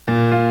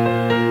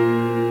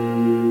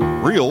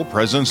Real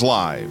Presence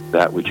Live.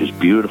 That which is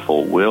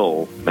beautiful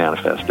will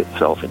manifest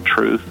itself in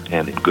truth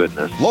and in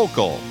goodness.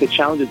 Local. The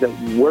challenges that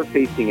we're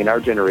facing in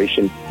our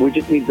generation, we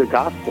just need the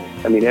gospel.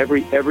 I mean,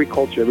 every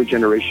culture, every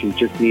generation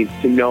just needs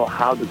to know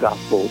how the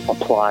gospel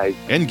applies.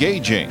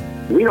 Engaging.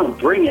 We don't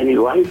bring any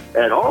life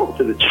at all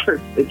to the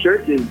church. The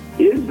church is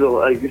the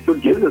life. It's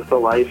what gives us the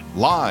life.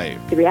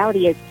 Live. The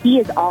reality is He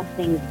is all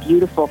things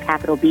beautiful,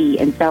 capital B.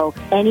 And so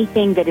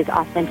anything that is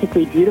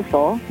authentically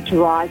beautiful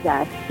draws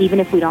us, even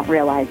if we don't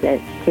realize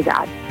it, to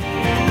God.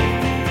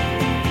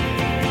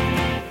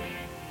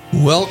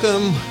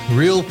 Welcome,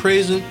 Real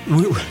Presence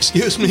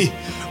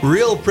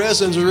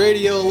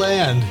Radio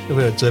Land.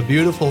 It's a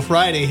beautiful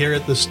Friday here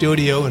at the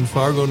studio in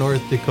Fargo,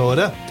 North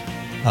Dakota.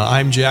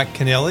 I'm Jack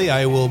Kennelly.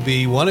 I will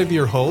be one of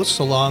your hosts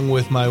along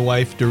with my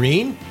wife,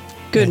 Doreen.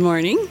 Good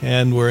morning.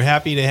 And we're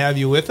happy to have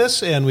you with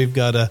us. And we've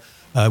got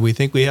we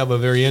think we have a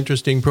very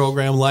interesting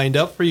program lined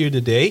up for you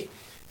today.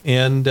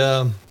 And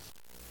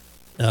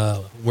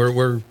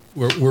we're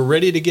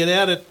ready to get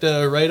at it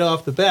right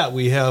off the bat.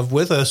 We have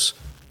with us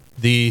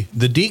the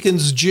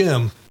Deacon's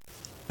Gym,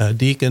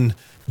 Deacon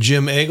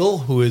Jim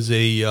Egel, who is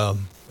a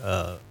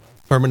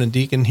permanent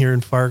deacon here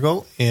in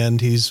Fargo, and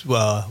he's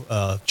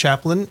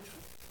chaplain,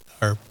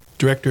 our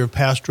director of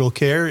pastoral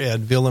care at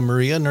Villa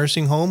Maria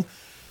Nursing Home,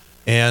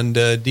 and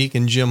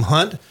Deacon Jim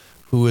Hunt,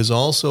 who is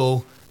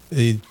also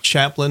a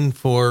chaplain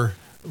for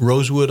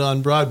Rosewood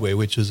on Broadway,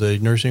 which is a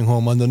nursing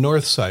home on the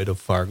north side of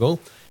Fargo.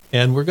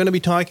 And we're going to be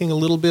talking a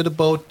little bit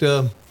about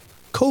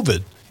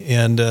COVID.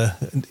 And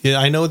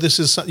I know this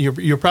is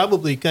you're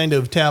probably kind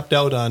of tapped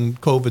out on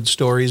COVID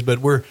stories, but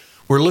we're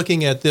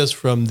looking at this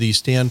from the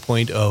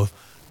standpoint of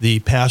the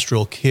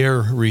pastoral care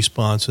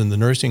response in the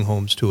nursing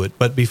homes to it.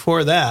 But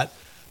before that,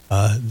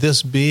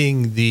 this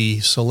being the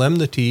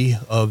solemnity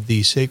of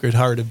the Sacred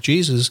Heart of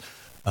Jesus,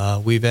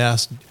 we've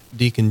asked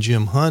Deacon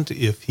Jim Hunt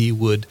if he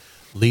would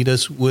lead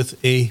us with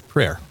a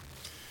prayer.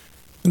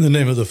 In the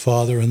name of the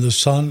Father, and the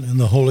Son, and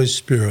the Holy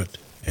Spirit.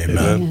 Amen.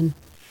 Amen.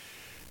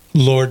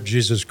 Lord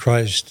Jesus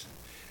Christ,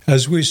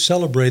 as we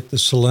celebrate the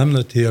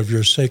solemnity of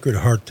your Sacred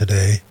Heart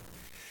today,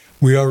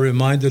 we are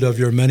reminded of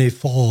your many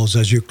falls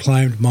as you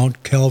climbed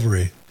Mount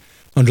Calvary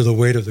under the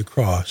weight of the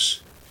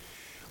cross.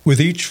 With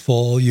each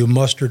fall, you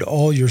mustered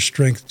all your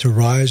strength to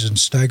rise and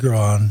stagger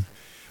on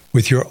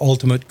with your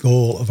ultimate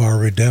goal of our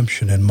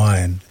redemption in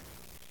mind.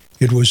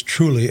 It was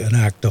truly an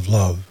act of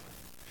love.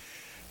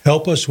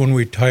 Help us when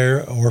we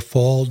tire or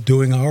fall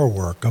doing our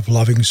work of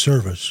loving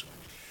service,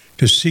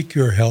 to seek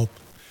your help,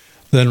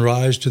 then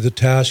rise to the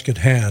task at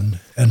hand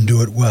and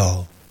do it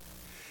well.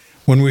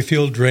 When we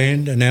feel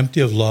drained and empty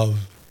of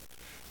love,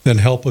 then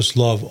help us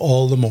love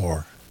all the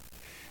more.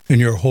 In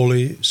your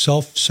holy,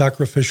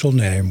 self-sacrificial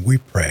name we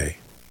pray.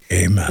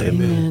 Amen.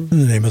 Amen. In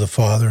the name of the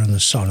Father, and the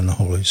Son, and the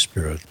Holy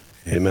Spirit.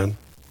 Amen.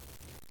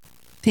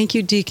 Thank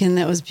you, Deacon.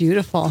 That was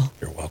beautiful.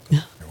 You're welcome.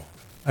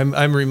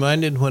 I'm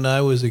reminded when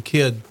I was a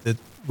kid that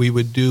we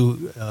would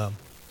do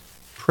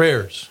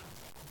prayers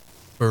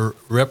for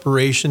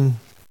reparation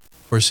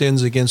for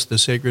sins against the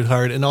Sacred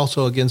Heart and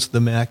also against the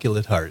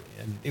Immaculate Heart.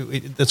 And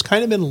that's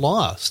kind of been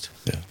lost.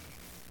 Yeah.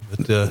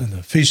 But, and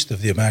the Feast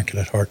of the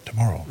Immaculate Heart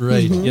tomorrow.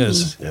 Right,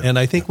 yes. Yeah. And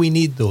I think we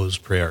need those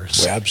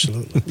prayers. Well,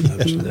 absolutely.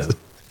 Absolutely.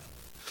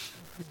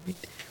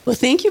 Well,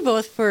 thank you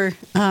both for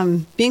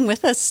being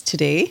with us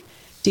today,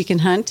 Deacon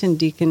Hunt and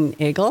Deacon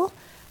Egel.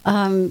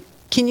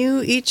 Can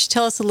you each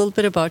tell us a little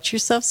bit about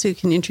yourself so you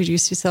can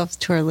introduce yourselves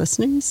to our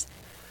listeners?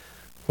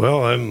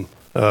 Well, I'm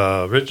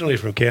originally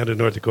from Canada,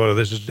 North Dakota.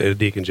 This is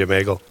Deacon Jim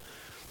Egel.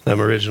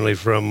 I'm originally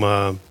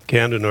from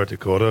Canada, North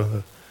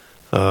Dakota,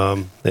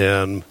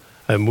 and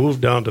I moved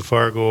down to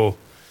Fargo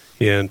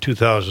in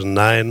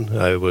 2009.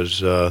 I was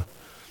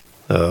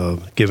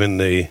given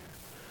the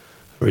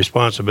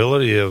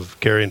responsibility of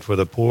caring for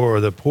the poor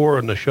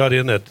and the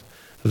shut-in at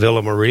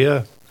Villa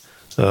Maria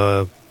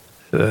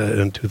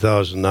in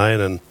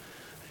 2009,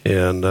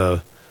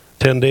 and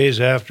 10 days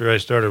after I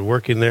started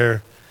working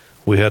there,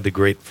 we had the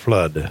Great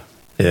Flood,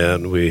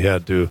 and we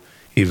had to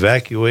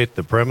evacuate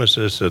the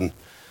premises and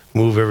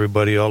move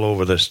everybody all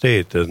over the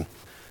state, and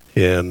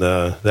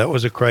that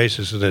was a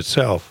crisis in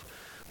itself.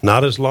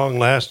 Not as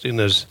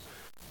long-lasting as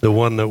the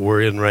one that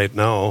we're in right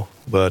now,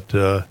 but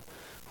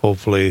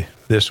hopefully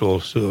this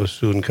will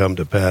soon come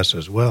to pass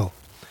as well.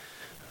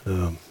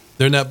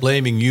 They're not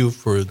blaming you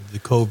for the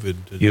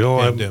COVID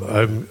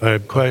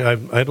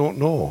pandemic. I don't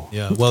know.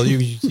 Yeah, well,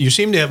 you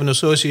seem to have an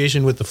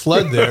association with the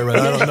flood there, but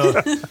I don't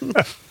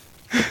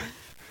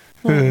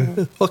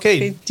know.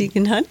 Okay,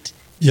 Deacon Hunt?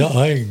 Yeah,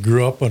 I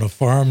grew up on a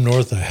farm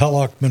north of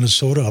Hellock,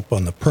 Minnesota, up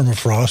on the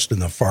permafrost in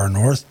the far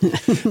north.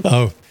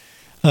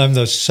 I'm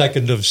the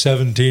second of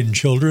 17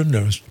 children.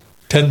 There was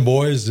 10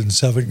 boys and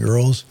 7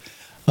 girls.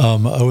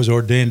 I was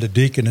ordained a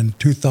deacon in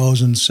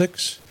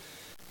 2006.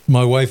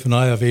 My wife and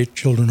I have 8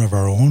 children of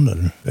our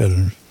own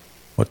and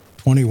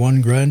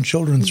 21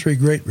 grandchildren, 3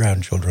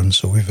 great-grandchildren,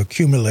 so we've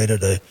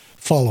accumulated a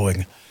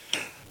following.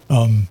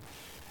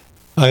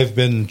 I've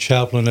been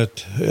chaplain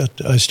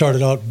I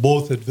started out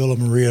both at Villa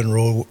Maria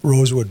and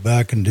Rosewood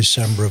back in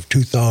December of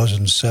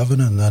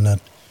 2007, and then at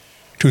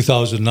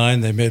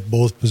 2009, they made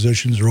both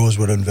positions,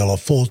 Rosewood and Villa,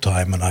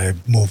 full-time, and I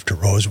moved to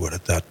Rosewood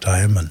at that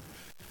time, and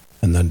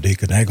then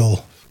Deacon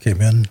Egel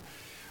came in.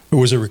 There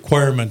was a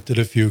requirement that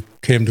if you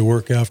came to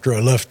work after I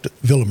left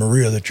Villa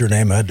Maria, that your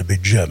name had to be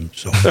Jim.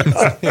 So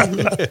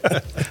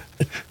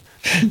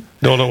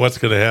don't know what's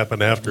going to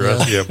happen after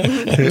us, Jim.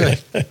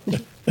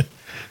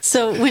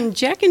 So when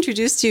Jack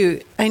introduced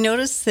you, I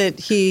noticed that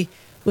he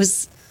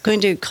was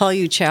going to call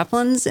you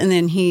chaplains, and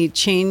then he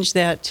changed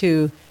that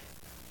to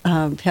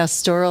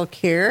pastoral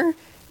care.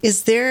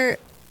 Is there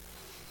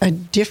a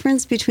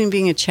difference between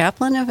being a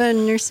chaplain of a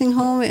nursing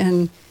home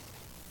and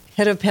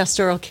head of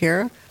pastoral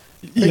care?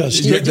 Yes,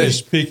 strictly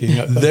speaking.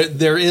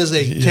 There is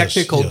a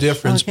technical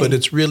difference, Okay. but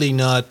it's really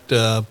not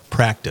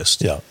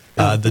practiced. Yeah.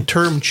 The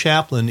term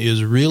chaplain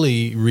is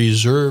really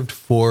reserved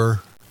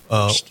for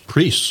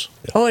priests.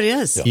 Oh, it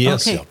is?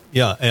 Yes. Okay.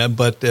 Yeah,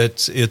 but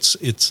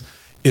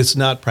it's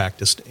not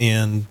practiced,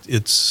 and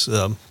it's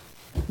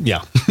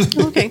yeah.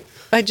 Okay.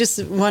 I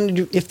just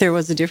wondered if there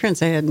was a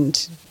difference. I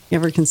hadn't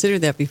ever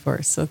considered that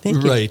before, so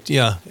thank you. Right.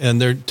 Yeah, and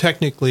they're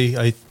technically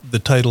the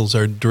titles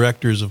are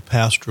directors of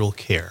pastoral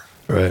care.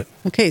 Right.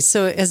 Okay,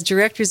 so as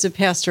directors of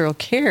pastoral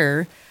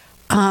care,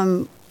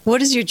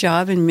 what is your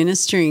job in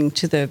ministering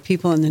to the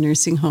people in the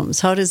nursing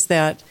homes? What does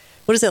that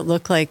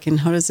look like, and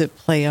how does it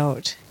play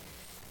out?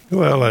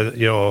 Well,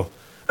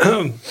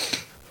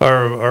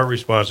 our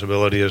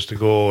responsibility is to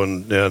go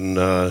and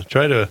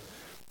try to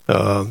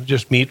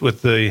just meet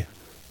with the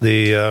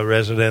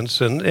residents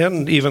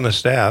and even the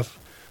staff,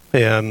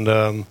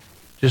 and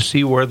just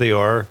see where they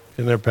are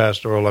in their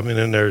pastoral,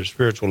 in their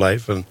spiritual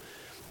life, and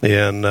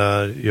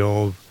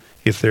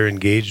if they're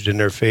engaged in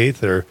their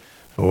faith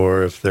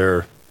or if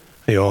they're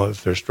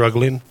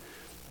struggling,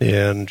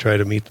 and try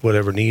to meet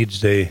whatever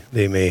needs they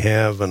may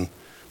have,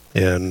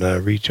 and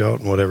reach out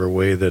in whatever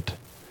way that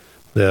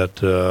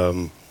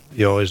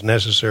is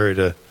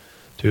necessary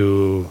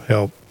to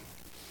help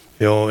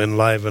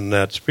enliven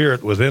that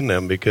spirit within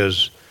them,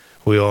 because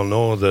we all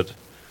know that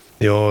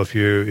if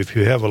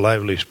you have a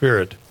lively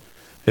spirit,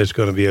 it's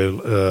going to be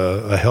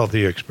a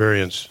healthy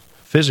experience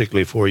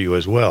physically for you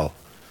as well.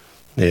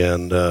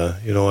 And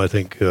I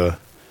think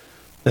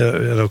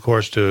and of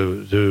course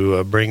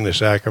to bring the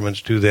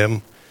sacraments to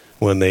them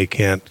when they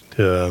can't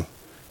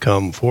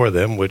come for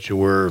them, which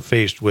we're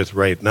faced with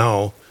right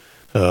now,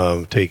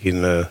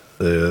 taking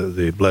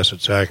the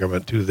Blessed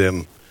Sacrament to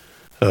them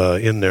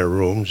in their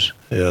rooms,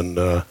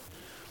 and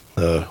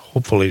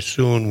hopefully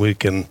soon we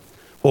can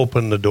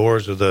open the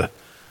doors of the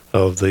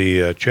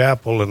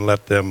chapel and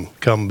let them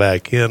come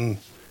back in,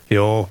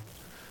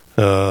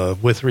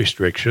 with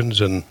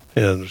restrictions, and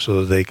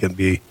so that they can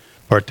be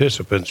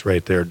participants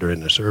right there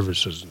during the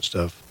services and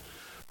stuff.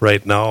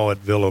 Right now at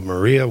Villa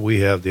Maria, we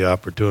have the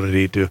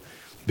opportunity to,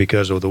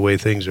 because of the way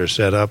things are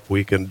set up,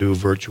 we can do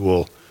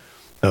virtual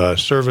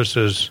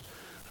services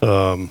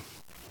and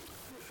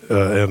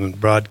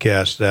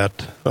broadcast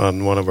that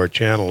on one of our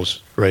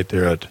channels right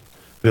there at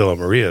Villa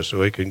Maria,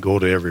 so it can go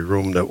to every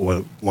room that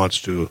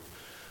wants to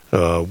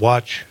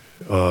watch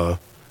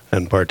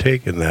and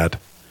partake in that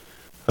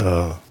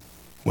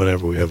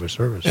whenever we have a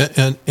service.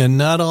 And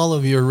not all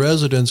of your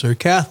residents are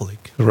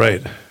Catholic.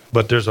 Right.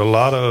 But there's a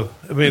lot of,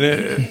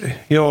 it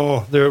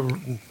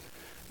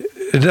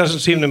doesn't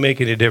seem to make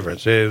any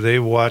difference. They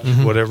watch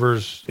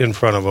whatever's in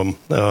front of them.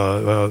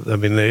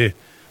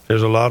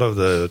 There's a lot of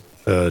the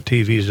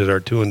TVs that are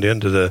tuned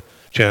into the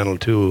channel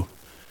to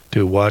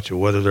watch it,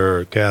 whether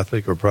they're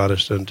Catholic or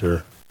Protestant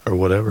or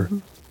whatever.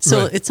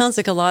 So Right. It sounds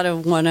like a lot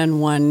of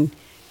one-on-one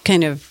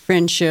kind of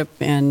friendship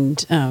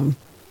and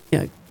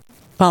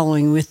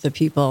following with the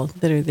people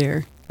that are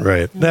there.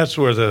 Right. That's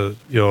where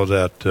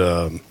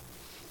that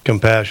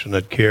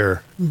compassionate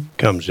care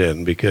comes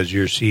in, because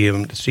you're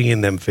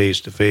seeing them face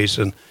to face,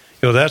 and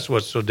that's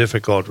what's so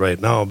difficult right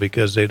now,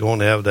 because they don't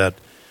have that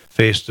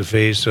face to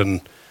face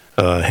and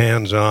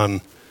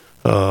hands-on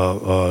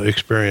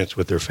experience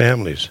with their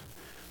families,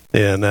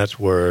 and that's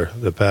where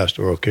the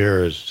pastoral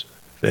care is,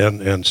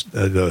 and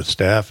the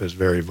staff is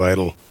very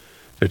vital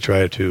to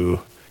try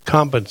to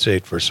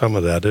compensate for some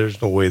of that.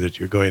 There's no way that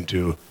you're going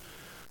to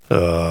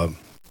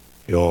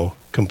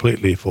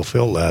completely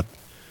fulfill that.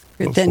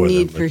 The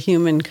need for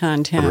human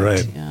contact.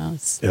 Right.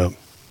 Yes. Yeah.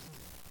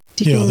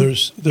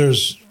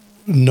 There's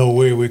no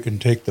way we can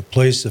take the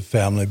place of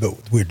family,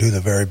 but we do the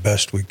very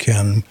best we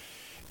can.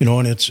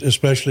 And it's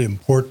especially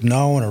important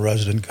now when a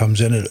resident comes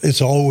in.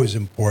 It's always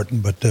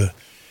important, but to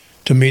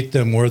meet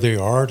them where they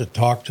are, to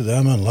talk to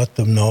them and let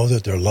them know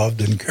that they're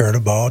loved and cared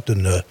about,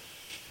 and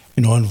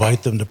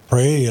invite them to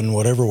pray in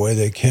whatever way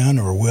they can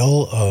or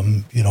will.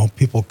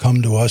 People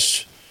come to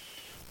us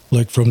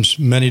like from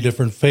many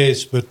different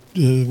faiths, but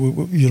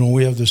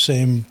we have the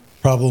same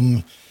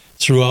problem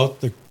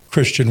throughout the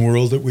Christian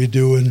world that we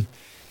do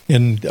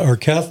in our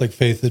Catholic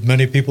faith, that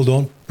many people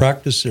don't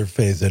practice their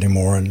faith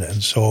anymore,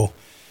 and so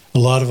a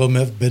lot of them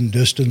have been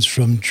distanced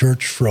from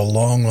church for a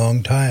long,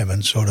 long time,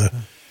 and so to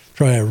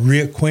try to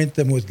reacquaint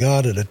them with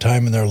God at a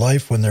time in their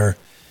life when they're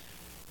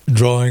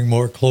drawing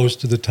more close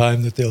to the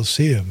time that they'll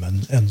see Him,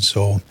 and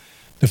so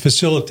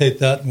facilitate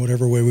that in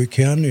whatever way we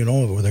can,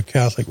 with the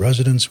Catholic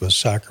residents, with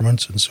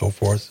sacraments and so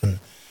forth, and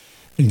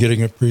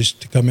getting a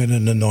priest to come in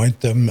and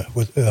anoint them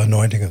with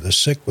anointing of the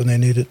sick when they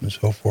need it and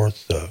so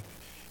forth,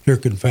 hear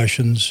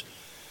confessions.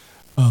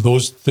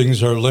 Those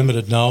things are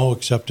limited now,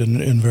 except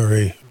in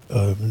very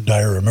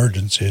dire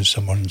emergencies,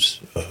 someone's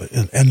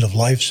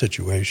end-of-life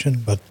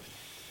situation. But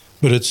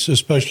it's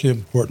especially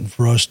important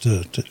for us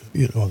to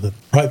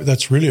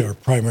that's really our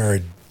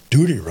primary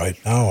duty right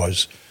now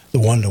is the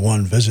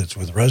one-to-one visits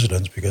with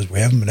residents, because we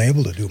haven't been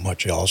able to do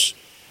much else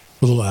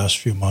for the last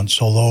few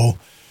months, although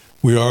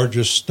we are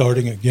just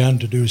starting again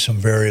to do some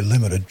very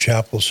limited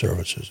chapel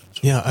services.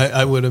 Yeah,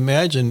 I would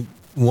imagine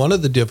one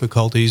of the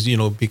difficulties,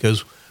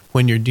 because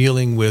when you're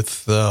dealing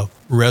with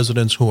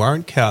residents who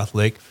aren't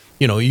Catholic,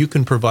 you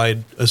can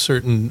provide a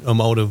certain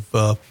amount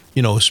of,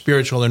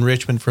 spiritual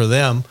enrichment for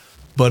them,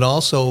 but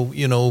also,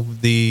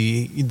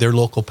 their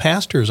local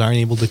pastors aren't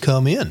able to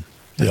come in.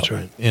 That's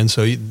right. And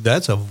so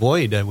that's a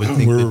void, I would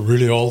think. We're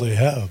really all they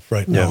have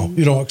right now,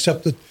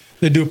 except that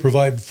they do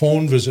provide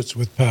phone visits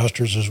with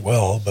pastors as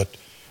well, but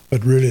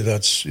really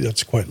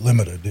that's quite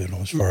limited,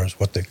 as far as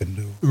what they can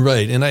do.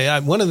 Right. And I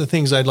one of the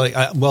things I'd like,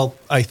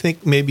 I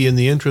think maybe in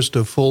the interest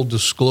of full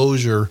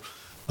disclosure,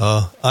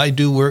 I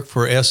do work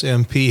for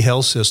SMP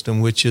Health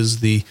System, which is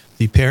the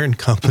parent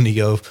company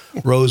of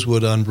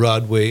Rosewood on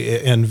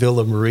Broadway and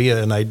Villa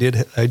Maria, and I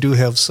do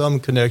have some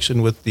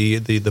connection with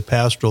the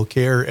pastoral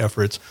care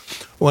efforts.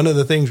 One of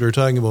the things we were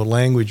talking about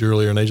language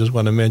earlier, and I just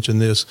want to mention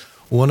this.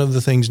 One of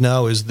the things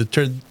now is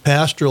the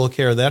pastoral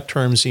care. That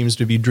term seems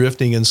to be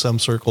drifting in some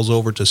circles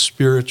over to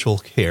spiritual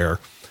care,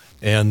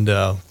 and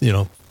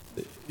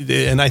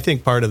and I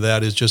think part of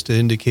that is just to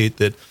indicate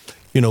that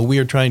we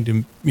are trying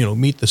to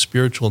meet the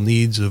spiritual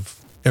needs of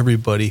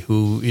everybody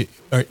who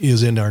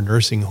is in our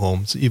nursing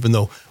homes, even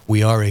though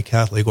we are a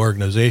Catholic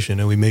organization,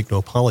 and we make no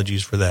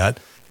apologies for that,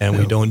 and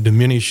we don't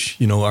diminish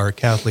our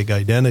Catholic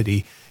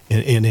identity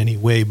in any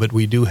way, but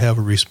we do have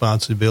a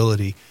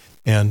responsibility.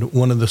 And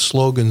one of the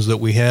slogans that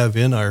we have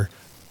in our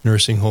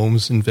nursing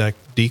homes, in fact,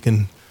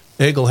 Deacon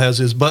Egel has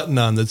his button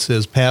on that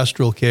says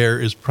pastoral care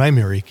is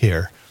primary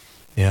care.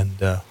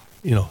 And,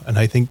 and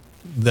I think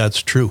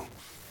that's true.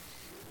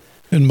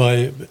 In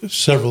my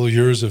several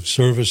years of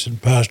service in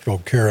pastoral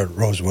care at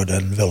Rosewood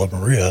and Villa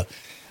Maria,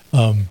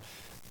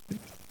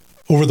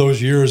 over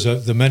those years,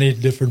 the many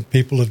different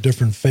people of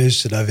different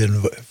faiths that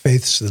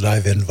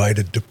I've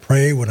invited to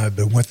pray when I've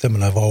been with them,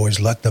 and I've always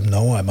let them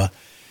know I'm a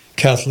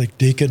Catholic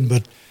deacon,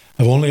 but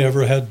I've only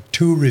ever had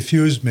 2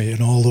 refuse me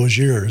in all those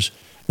years,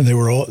 and they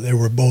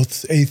were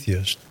both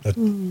atheists. But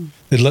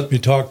they'd let me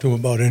talk to them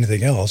about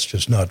anything else,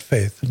 just not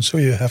faith, and so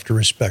you have to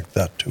respect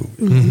that too.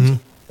 Mm-hmm.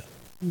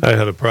 I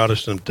had a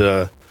Protestant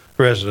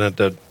resident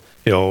that,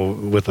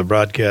 with the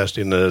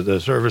broadcasting the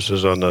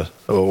services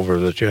over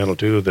the channel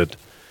too, that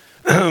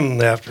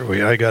after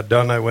I got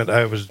done, I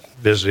was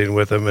visiting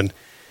with him, and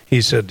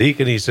he said,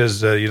 Deacon, he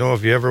says,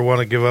 if you ever want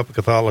to give up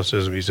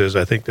Catholicism, he says,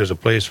 I think there's a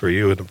place for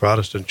you in the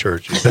Protestant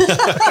church.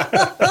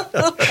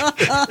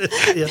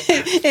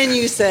 And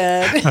you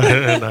said?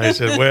 And I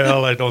said,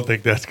 well, I don't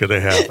think that's going to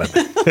happen.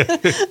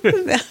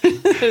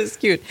 That was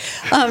cute.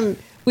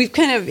 We've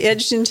kind of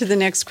edged into the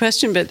next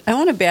question, but I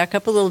want to back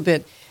up a little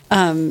bit.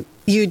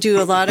 You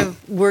do a lot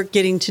of work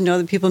getting to know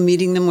the people,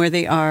 meeting them where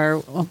they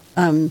are,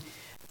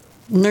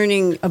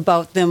 learning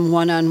about them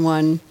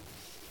one-on-one.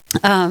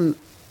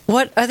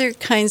 What other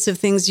kinds of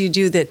things you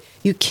do that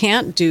you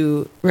can't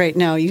do right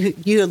now?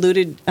 You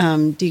alluded,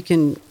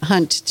 Deacon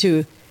Hunt,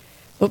 to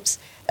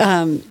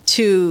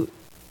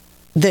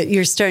that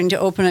you're starting to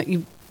open up,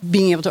 you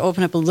being able to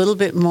open up a little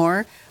bit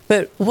more.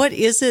 But what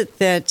is it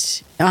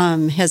that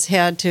has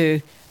had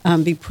to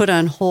be put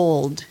on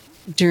hold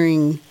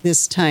during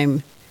this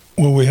time?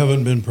 Well, we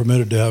haven't been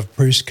permitted to have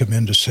priests come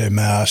in to say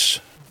Mass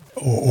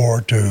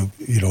or to,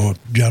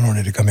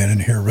 generally to come in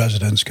and hear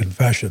residents'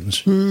 confessions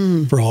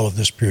for all of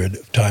this period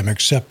of time,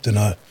 except in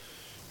an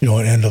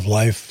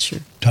end-of-life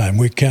time.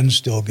 We can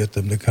still get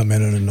them to come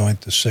in and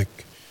anoint the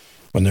sick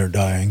when they're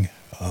dying.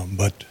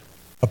 But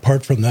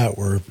apart from that,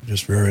 we're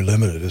just very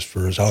limited as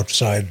far as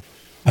outside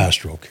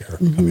pastoral care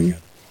coming in.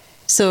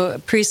 So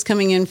priests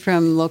coming in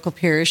from local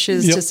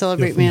parishes to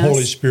celebrate Mass?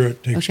 Holy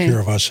Spirit takes care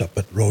of us up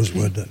at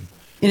Rosewood. And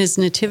is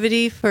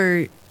Nativity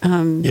for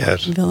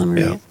yes. Villa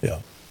Maria?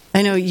 Yeah.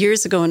 I know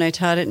years ago when I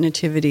taught at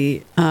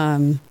Nativity,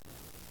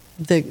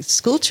 the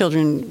school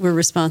children were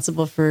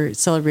responsible for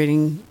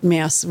celebrating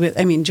Mass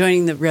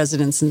joining the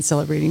residents in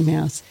celebrating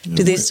Mass.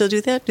 Do they still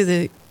do that? Do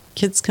the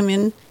kids come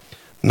in?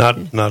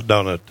 Not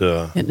down at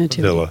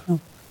Nativity. Villa. Oh.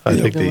 I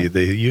think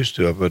they used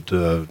to, but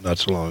not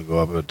so long ago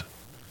up at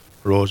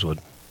Rosewood.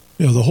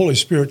 The Holy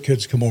Spirit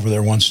kids come over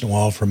there once in a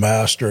while for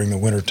Mass during the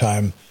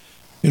wintertime.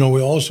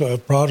 We also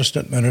have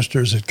Protestant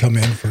ministers that come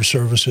in for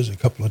services a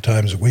couple of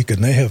times a week,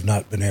 and they have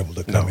not been able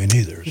to come in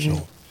either.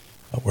 So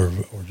we're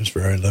just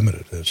very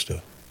limited as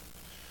to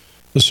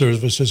the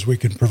services we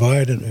can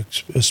provide, and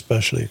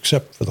especially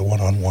except for the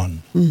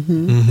one-on-one.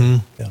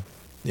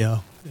 Yeah,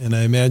 and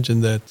I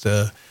imagine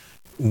that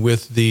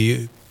with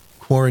the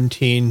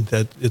quarantine,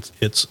 that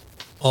it's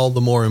all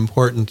the more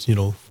important,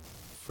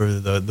 for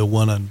the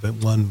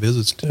one-on-one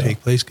visits to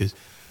take place, because,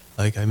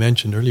 like I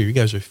mentioned earlier, you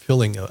guys are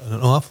filling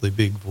an awfully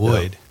big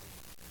void.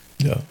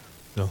 Yeah.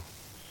 So.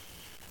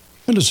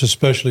 And it's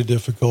especially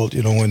difficult,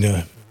 when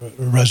the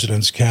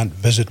residents can't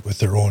visit with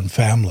their own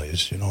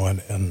families,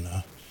 and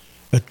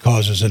it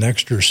causes an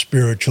extra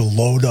spiritual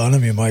load on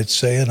them, you might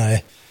say. And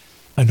I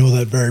know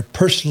that very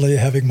personally,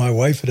 having my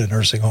wife in a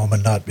nursing home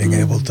and not being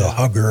able to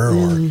hug her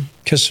or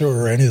kiss her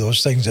or any of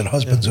those things that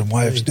husbands and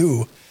wives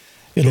do,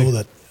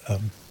 that.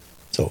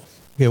 So.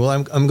 Okay, well,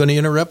 I'm going to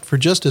interrupt for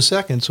just a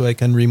second so I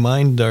can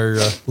remind our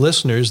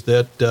listeners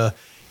that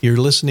you're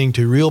listening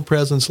to Real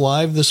Presence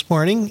Live this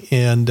morning,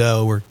 and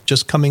we're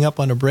just coming up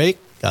on a break.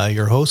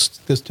 Your hosts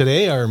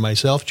today are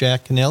myself,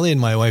 Jack Kennelly, and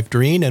my wife,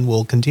 Doreen, and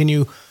we'll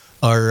continue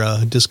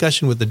our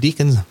discussion with the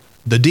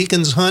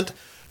Deacon's Hunt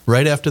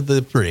right after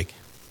the break.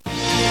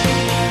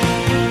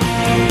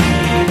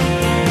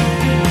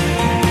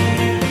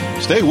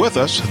 Stay with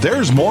us.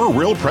 There's more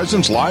Real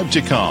Presence Live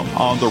to come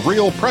on the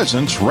Real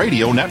Presence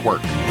Radio Network.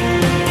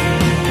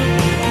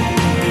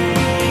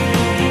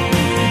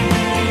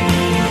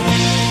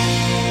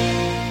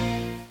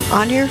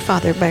 Honor your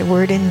father by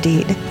word and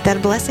deed, that a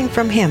blessing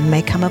from him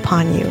may come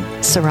upon you.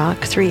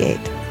 Sirach 3:8.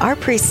 Our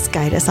priests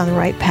guide us on the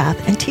right path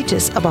and teach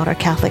us about our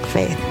Catholic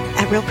faith.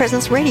 At Real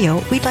Presence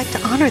Radio, we'd like to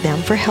honor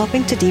them for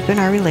helping to deepen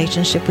our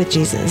relationship with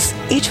Jesus.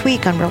 Each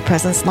week on Real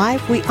Presence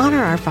Live, we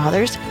honor our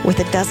fathers with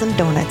a dozen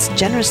donuts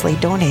generously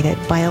donated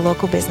by a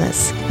local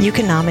business. You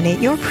can nominate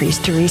your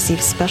priest to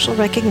receive special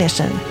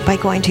recognition by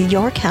going to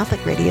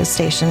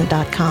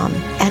yourcatholicradiostation.com.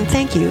 And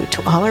thank you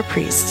to all our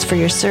priests for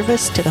your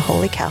service to the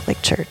Holy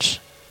Catholic Church.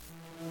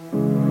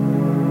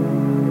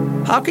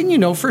 How can you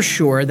know for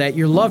sure that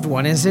your loved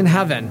one is in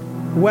heaven?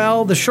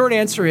 Well, the short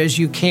answer is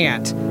you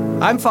can't.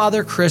 I'm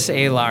Father Chris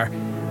Alar,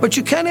 but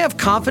you can have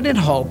confident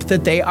hope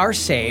that they are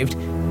saved,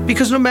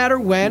 because no matter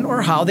when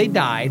or how they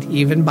died,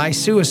 even by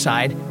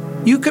suicide,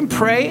 you can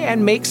pray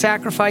and make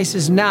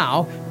sacrifices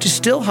now to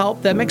still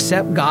help them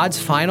accept God's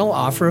final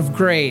offer of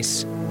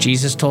grace.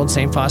 Jesus told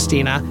St.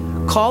 Faustina,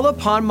 "Call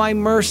upon my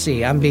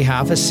mercy on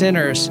behalf of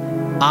sinners.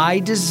 I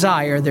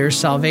desire their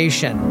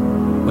salvation."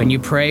 When you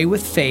pray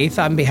with faith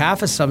on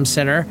behalf of some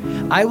sinner,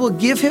 I will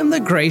give him the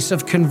grace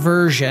of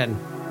conversion.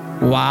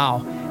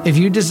 Wow. If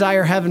you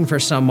desire heaven for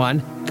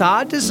someone,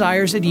 God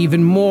desires it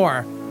even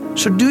more.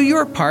 So do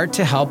your part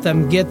to help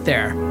them get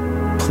there.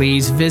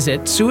 Please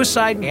visit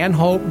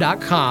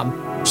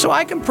suicideandhope.com so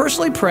I can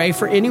personally pray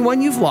for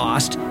anyone you've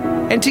lost,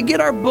 and to get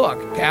our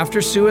book,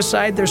 After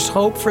Suicide, There's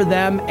Hope for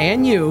Them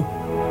and You,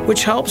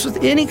 which helps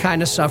with any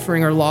kind of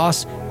suffering or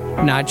loss,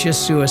 not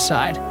just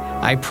suicide.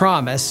 I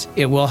promise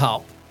it will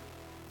help.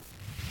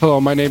 Hello,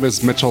 my name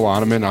is Mitchell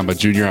Loneman. I'm a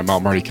junior at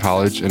Mount Marty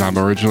College, and I'm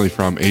originally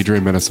from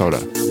Adrian,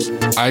 Minnesota.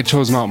 I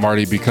chose Mount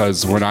Marty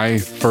because when I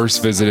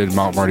first visited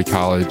Mount Marty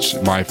College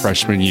my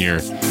freshman year,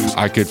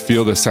 I could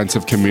feel the sense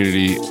of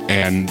community,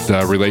 and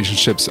the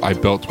relationships I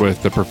built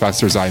with the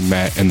professors I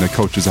met and the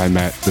coaches I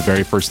met the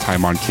very first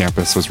time on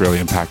campus was really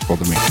impactful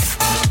to me.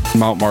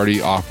 Mount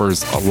Marty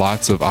offers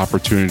lots of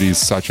opportunities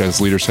such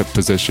as leadership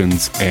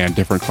positions and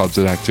different clubs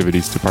and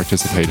activities to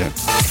participate in.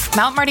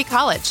 Mount Marty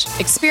College.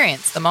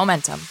 Experience the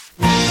momentum.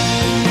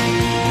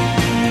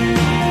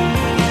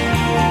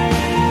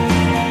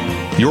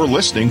 You're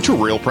listening to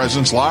Real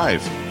Presence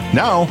Live.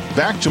 Now,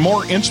 back to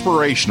more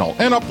inspirational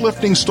and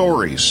uplifting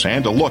stories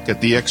and a look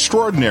at the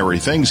extraordinary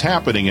things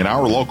happening in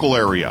our local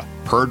area.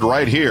 Heard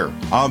right here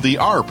on the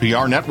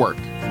RPR Network.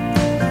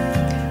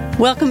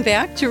 Welcome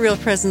back to Real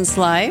Presence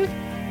Live.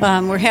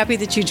 We're happy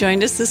that you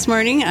joined us this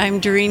morning. I'm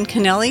Doreen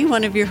Kennelly,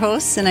 one of your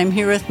hosts, and I'm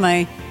here with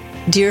my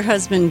dear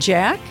husband,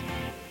 Jack.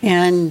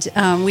 And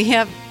we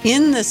have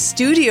in the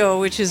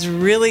studio, which is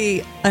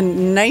really a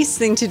nice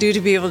thing to do,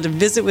 to be able to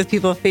visit with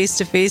people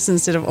face-to-face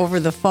instead of over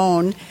the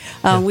phone.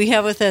 We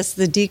have with us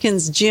the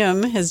Deacon's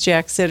Gym, as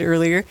Jack said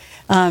earlier,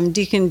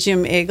 Deacon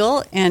Jim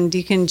Egel and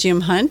Deacon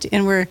Jim Hunt.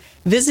 And we're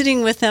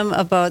visiting with them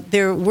about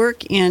their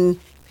work in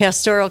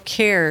pastoral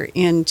care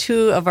in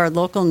 2 of our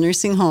local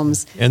nursing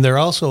homes. And they're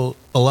also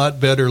a lot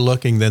better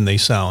looking than they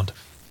sound.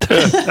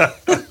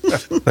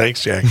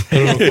 Thanks, Jack. I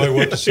don't know quite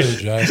what to say,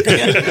 Jack.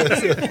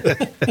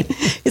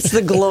 It's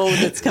the glow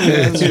that's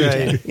coming from you,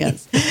 Jack.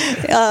 Yes.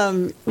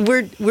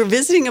 We're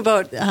visiting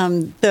about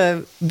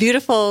the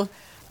beautiful,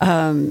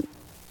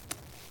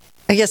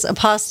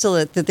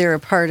 apostolate that they're a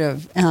part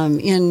of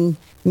in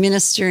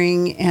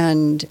ministering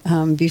and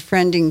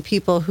befriending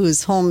people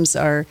whose homes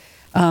are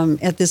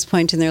at this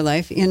point in their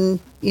life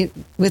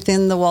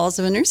within the walls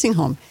of a nursing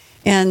home.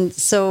 And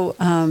so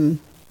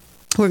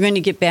we're going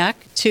to get back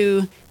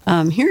to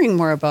hearing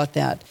more about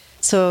that.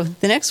 So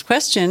the next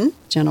question,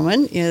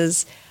 gentlemen,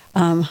 is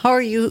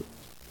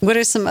what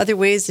are some other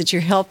ways that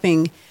you're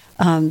helping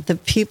the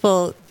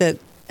people that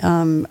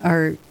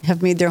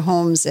have made their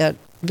homes at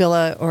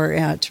Villa or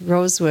at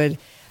Rosewood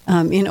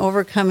in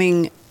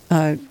overcoming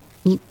a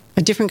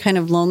different kind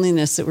of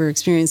loneliness that we're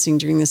experiencing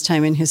during this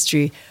time in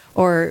history,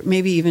 or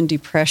maybe even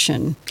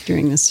depression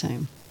during this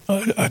time?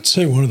 I'd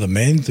say one of the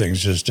main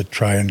things is to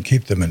try and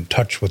keep them in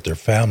touch with their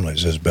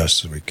families as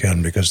best as we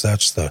can, because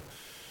that's a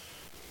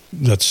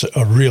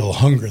real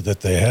hunger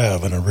that they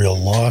have and a real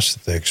loss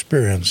that they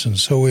experience. And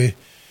so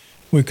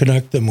we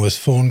connect them with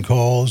phone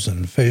calls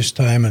and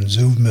FaceTime and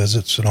Zoom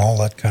visits and all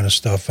that kind of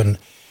stuff. And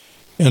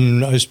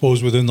I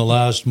suppose within the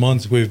last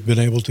month we've been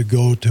able to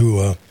go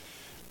to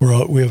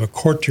we have a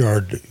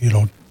courtyard,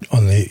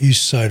 on the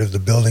east side of the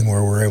building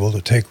where we're able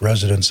to take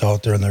residents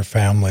out there and their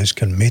families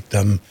can meet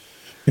them,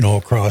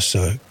 across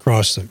the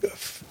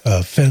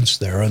fence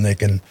there, and they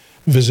can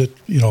visit,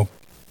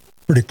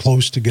 pretty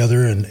close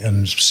together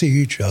and see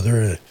each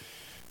other.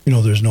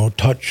 There's no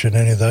touch and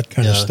any of that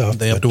kind of stuff.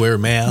 They have to wear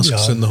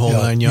masks and the whole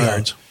 9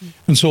 yards. Yeah.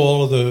 And so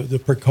all of the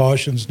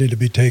precautions need to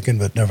be taken,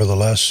 but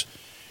nevertheless,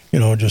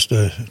 just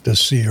to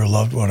see your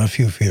loved one a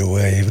few feet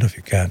away, even if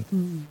you can't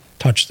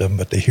touch them,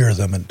 but to hear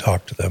them and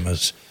talk to them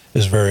is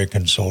very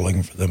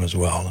consoling for them as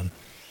well.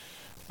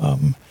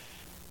 And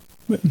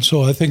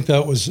so I think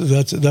that's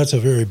a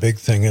very big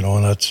thing, and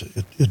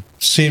it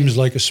seems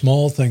like a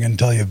small thing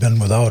until you've been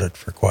without it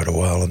for quite a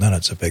while, and then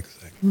it's a big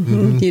thing.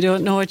 Mm-hmm. You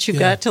don't know what you've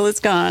got till it's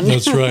gone.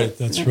 That's right.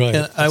 That's right.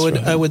 And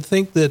I would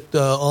think that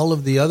all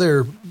of the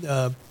other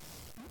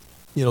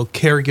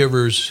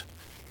caregivers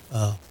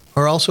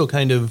are also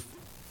kind of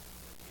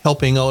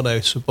helping out,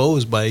 I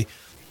suppose, by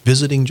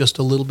visiting just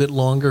a little bit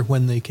longer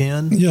when they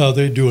can. Yeah,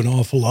 they do an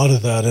awful lot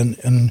of that,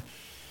 and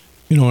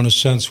in a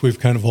sense, we've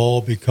kind of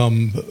all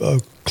become a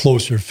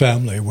closer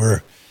family.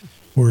 We're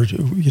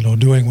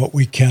doing what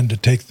we can to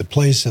take the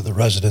place of the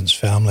resident's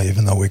family,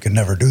 even though we can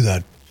never do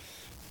that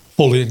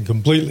fully and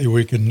completely.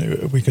 We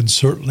can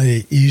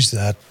certainly ease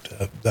that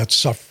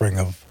suffering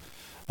of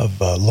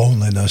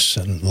loneliness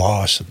and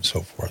loss and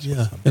so forth.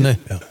 Yeah, and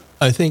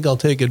I think I'll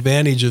take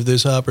advantage of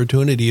this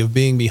opportunity of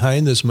being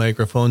behind this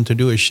microphone to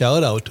do a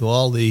shout out to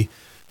all the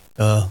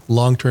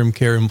long-term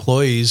care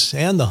employees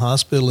and the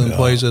hospital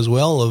employees as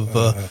well of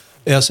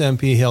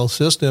SMP Health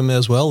System,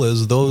 as well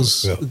as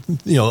those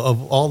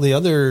of all the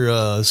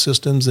other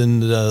systems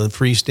and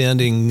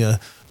freestanding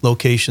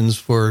locations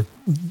for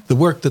the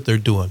work that they're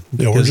doing.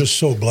 Yeah, we're just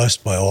so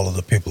blessed by all of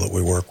the people that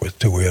we work with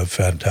too. We have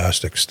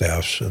fantastic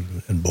staffs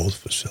in both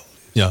facilities.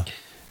 Yeah,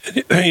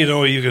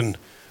 you can.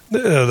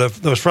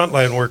 Those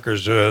frontline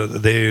workers,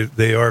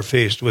 they are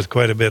faced with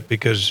quite a bit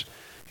because,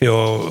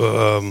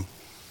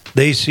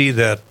 they see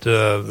that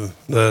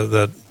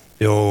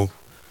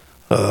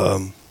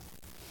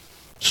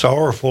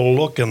sorrowful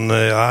look in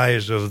the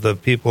eyes of the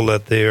people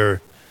that they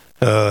are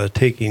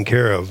taking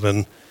care of,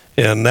 and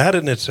that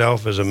in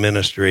itself is a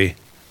ministry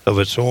of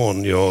its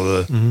own.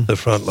 The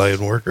frontline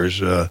workers,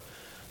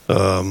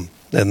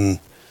 and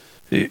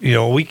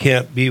we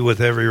can't be with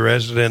every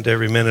resident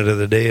every minute of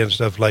the day and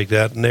stuff like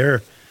that,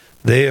 and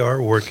they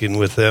are working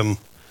with them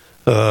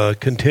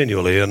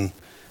continually, and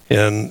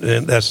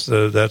that's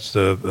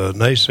the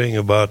nice thing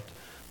about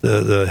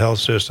the health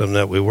system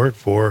that we work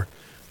for,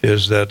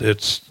 is that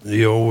it's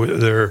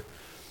they're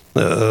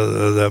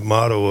that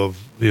motto of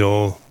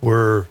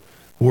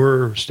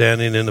we're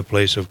standing in the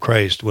place of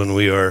Christ when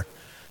we are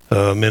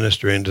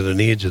ministering to the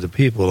needs of the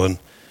people, and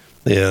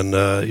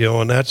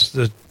that's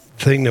the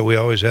thing that we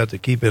always have to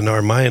keep in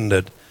our mind,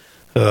 that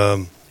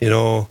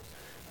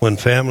when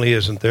family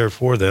isn't there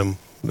for them.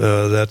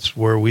 That's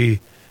where we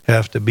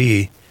have to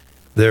be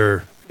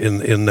there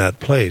in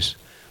that place.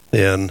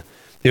 And,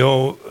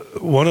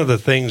 one of the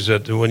things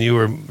that when you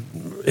were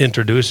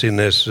introducing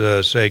this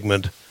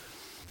segment,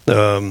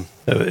 about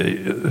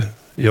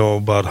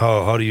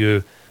how do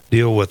you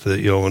deal with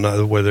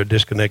it, where they're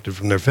disconnected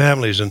from their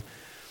families. And,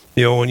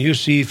 when you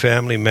see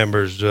family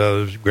members,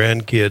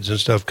 grandkids and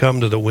stuff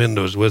come to the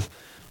windows with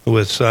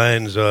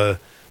signs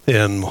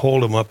and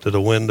hold them up to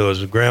the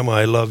windows, Grandma,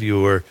 I love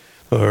you, or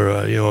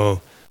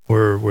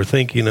we're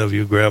thinking of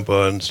you,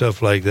 Grandpa, and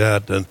stuff like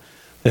that,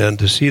 and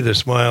to see the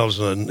smiles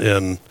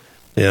and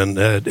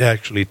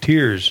actually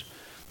tears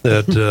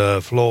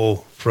that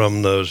flow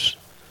from those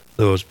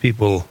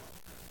people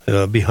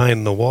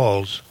behind the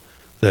walls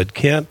that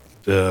can't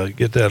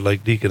get that,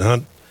 like Deacon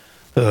Hunt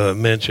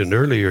mentioned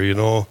earlier.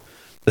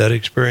 That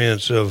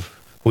experience of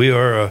we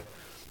are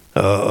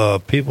a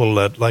people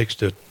that likes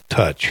to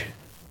touch,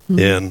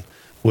 and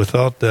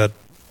without that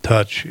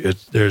touch,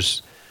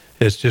 it's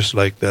just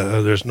like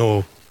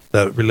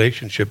that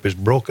relationship is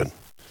broken.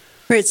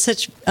 It's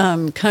such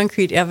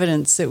concrete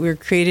evidence that we're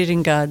created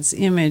in God's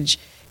image,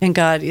 and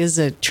God is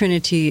a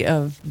trinity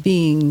of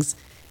beings,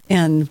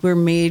 and we're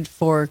made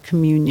for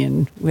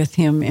communion with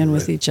Him and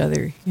with each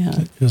other.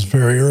 Yeah, it's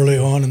very early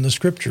on in the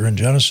Scripture in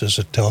Genesis.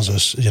 It tells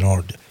us,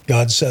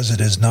 God says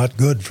it is not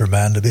good for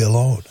man to be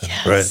alone.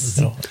 Yes.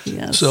 Right.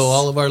 Yes. So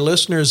all of our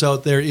listeners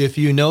out there, if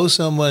you know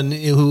someone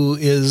who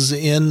is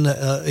in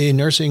a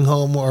nursing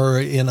home or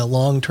in a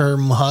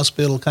long-term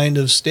hospital kind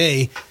of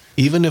stay,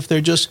 even if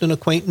they're just an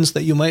acquaintance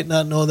that you might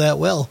not know that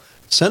well,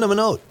 send them a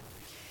note.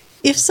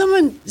 If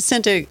someone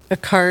sent a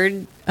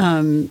card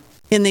and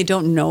they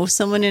don't know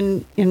someone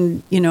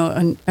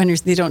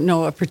they don't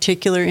know a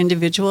particular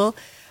individual,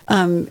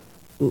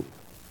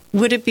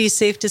 would it be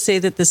safe to say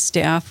that the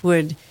staff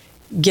would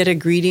get a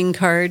greeting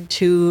card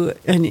to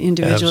an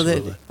individual?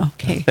 Absolutely.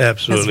 Okay.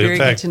 Absolutely. That's very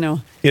good to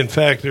know. In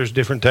fact, there's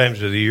different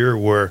times of the year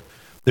where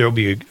there'll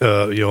be,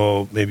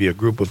 maybe a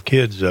group of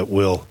kids that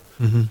will,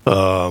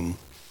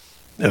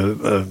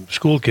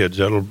 school kids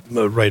that'll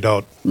write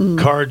out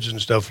cards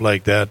and stuff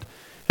like that,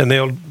 and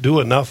they'll do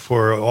enough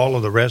for all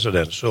of the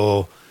residents,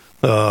 so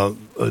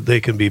they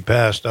can be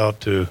passed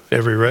out to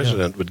every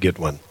resident would get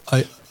one.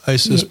 I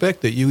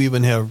suspect that you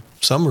even have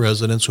some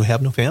residents who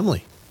have no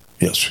family.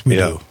 Yes, we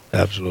do.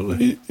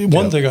 Absolutely.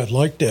 One thing I'd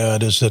like to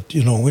add is that,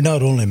 we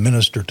not only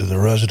minister to the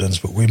residents,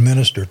 but we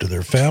minister to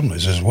their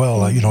families as well.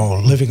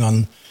 Living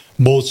on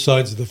both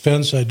sides of the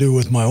fence, I do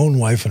with my own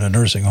wife in a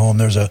nursing home.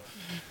 There's a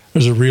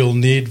real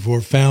need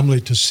for family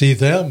to see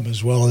them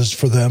as well as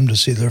for them to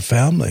see their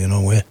family.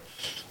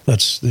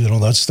 That's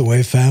the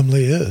way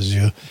family is.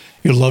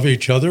 You love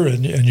each other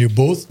and you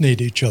both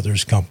need each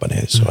other's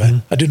company.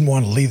 So I didn't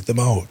want to leave them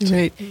out.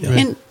 Right.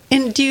 Yeah.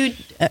 And do you,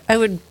 I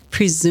would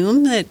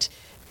presume that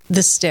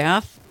the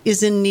staff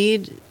is in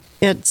need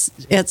at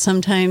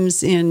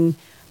sometimes in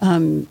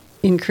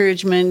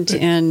encouragement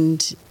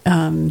and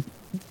you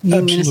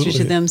minister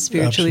to them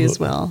spiritually as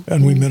well.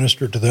 And we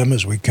minister to them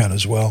as we can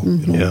as well.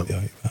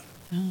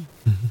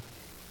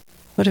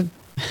 What a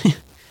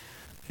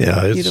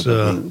it's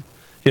thing.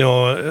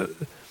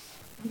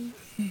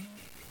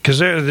 because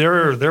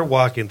they're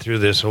walking through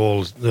this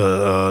whole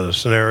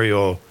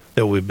scenario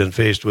that we've been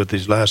faced with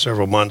these last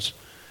several months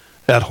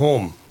at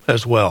home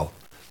as well.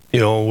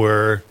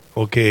 Where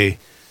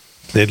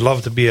they'd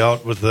love to be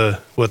out with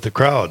the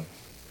crowd,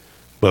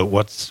 but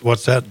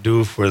what's that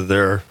do for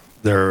their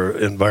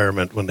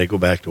environment when they go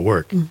back to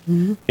work?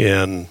 Mm-hmm.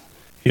 And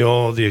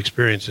the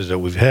experiences that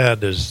we've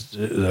had is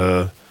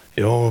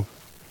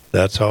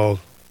that's how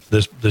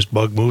this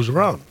bug moves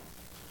around.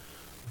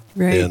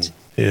 Right.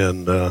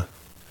 And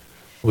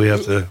we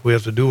have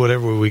to do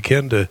whatever we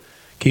can to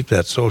keep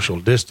that social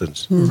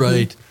distance. Mm-hmm.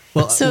 Right.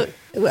 Well, so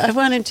I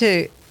wanted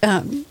to,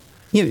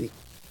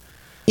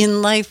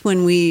 in life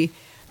when we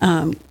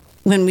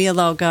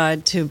allow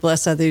God to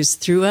bless others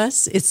through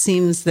us, it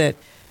seems that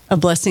a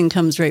blessing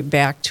comes right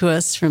back to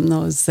us from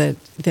those that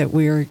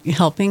we're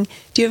helping.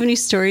 Do you have any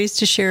stories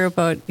to share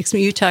about?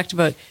 You talked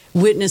about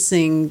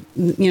witnessing,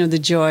 the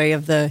joy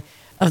of the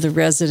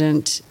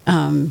resident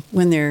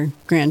when their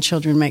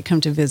grandchildren might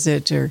come to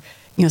visit, or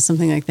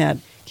something like that.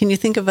 Can you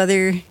think of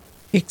other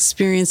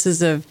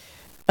experiences of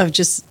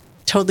just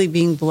totally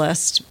being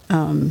blessed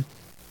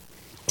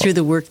through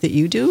the work that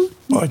you do?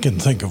 Well, I can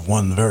think of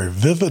one very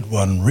vivid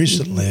one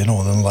recently. In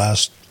the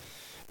last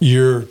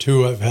year or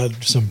two, I've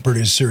had some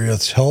pretty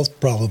serious health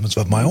problems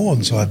of my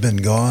own, so I've been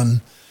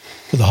gone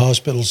to the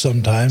hospital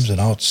sometimes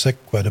and out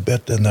sick quite a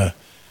bit, and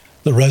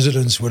the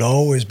residents would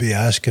always be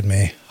asking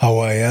me how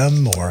I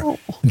am, or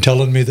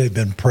telling me they've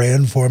been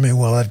praying for me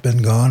while I've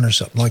been gone or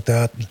something like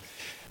that.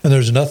 And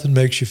there's nothing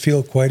makes you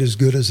feel quite as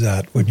good as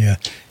that when you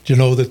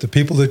know that the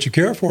people that you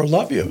care for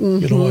love you.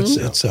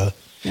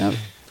 Mm-hmm.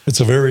 It's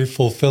a very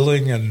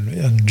fulfilling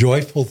and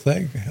joyful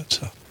thing.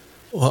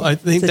 Well, I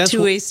think it's that's a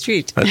two-way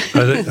street. I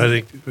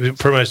think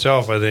for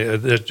myself, I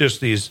think it's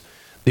just these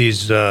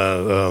years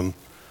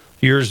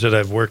that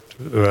I've worked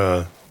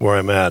where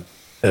I'm at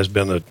has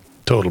been a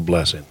total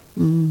blessing.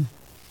 Mm.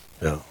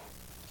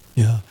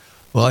 Yeah.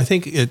 Well, I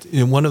think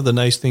one of the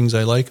nice things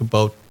I like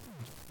about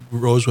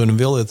Rosewood and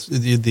Ville, it's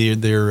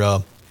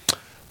their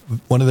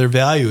one of their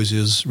values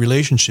is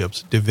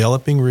relationships,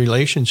 developing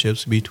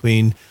relationships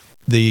between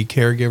the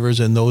caregivers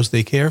and those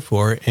they care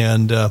for,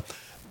 and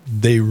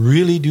they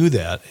really do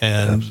that,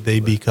 and Absolutely. They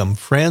become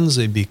friends,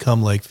 they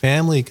become like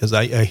family, because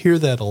I hear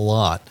that a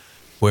lot,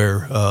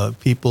 where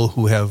people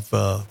who have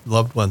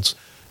loved ones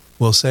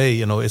will say,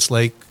 it's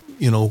like,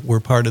 we're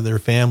part of their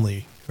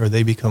family, or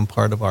they become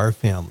part of our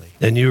family.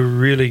 And you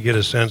really get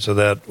a sense of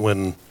that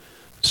when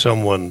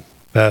someone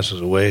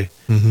passes away.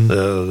 Mm-hmm.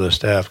 The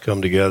staff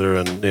come together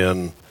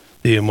and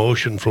the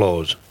emotion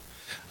flows.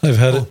 I've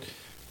had it.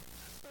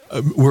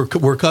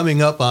 We're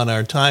coming up on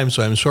our time,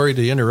 so I'm sorry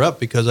to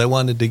interrupt because I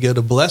wanted to get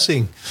a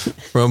blessing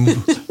from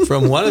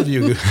one of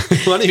you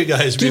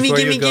guys before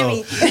you go.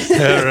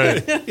 All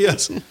right.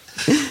 Yes.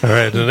 All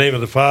right. In the name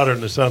of the Father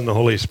and the Son and the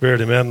Holy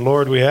Spirit, amen.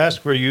 Lord, we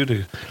ask for you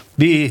to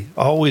be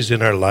always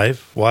in our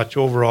life. Watch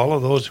over all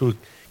of those who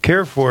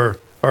care for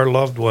our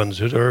loved ones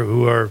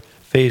who are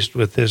faced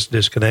with this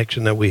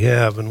disconnection that we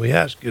have, and we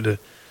ask you to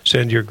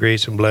send your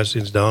grace and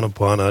blessings down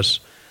upon us.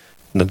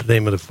 In the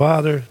name of the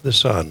Father, the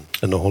Son,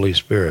 and the Holy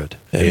Spirit.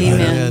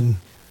 Amen.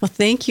 Well,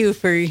 thank you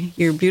for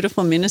your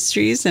beautiful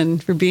ministries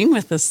and for being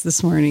with us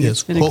this morning. Yes.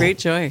 It's been a great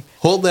joy.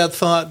 Hold that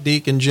thought,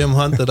 Deacon Jim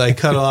Hunt, that I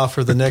cut off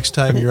for the next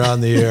time you're on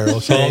the air.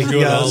 Okay?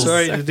 Yeah,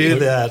 sorry to do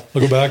that.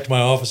 I'll go back to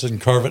my office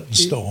and carve it in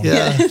stone.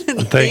 Yeah.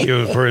 Thank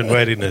you for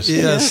inviting us.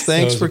 Yes,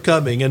 thanks for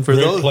coming. And for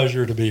great those,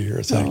 pleasure to be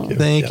here. Thank you.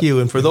 Thank you.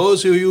 And for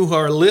those of you who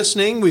are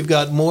listening, we've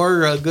got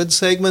more good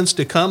segments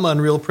to come on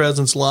Real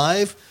Presence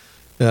Live.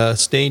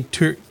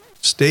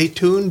 Stay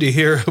tuned to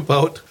hear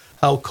about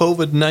how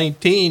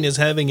COVID-19 is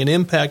having an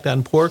impact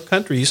on poor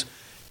countries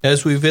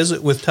as we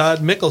visit with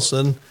Todd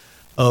Mickelson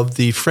of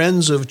the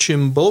Friends of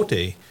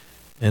Chimbote.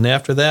 And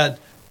after that,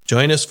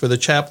 join us for the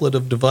Chaplet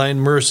of Divine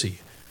Mercy.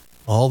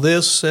 All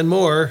this and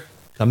more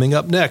coming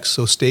up next,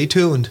 so stay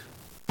tuned.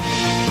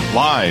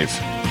 Live,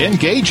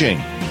 engaging,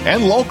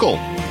 and local.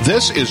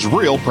 This is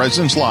Real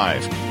Presence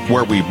Live,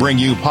 where we bring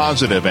you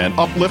positive and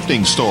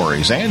uplifting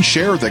stories and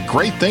share the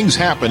great things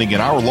happening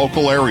in our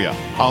local area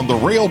on the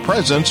Real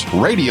Presence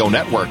Radio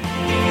Network.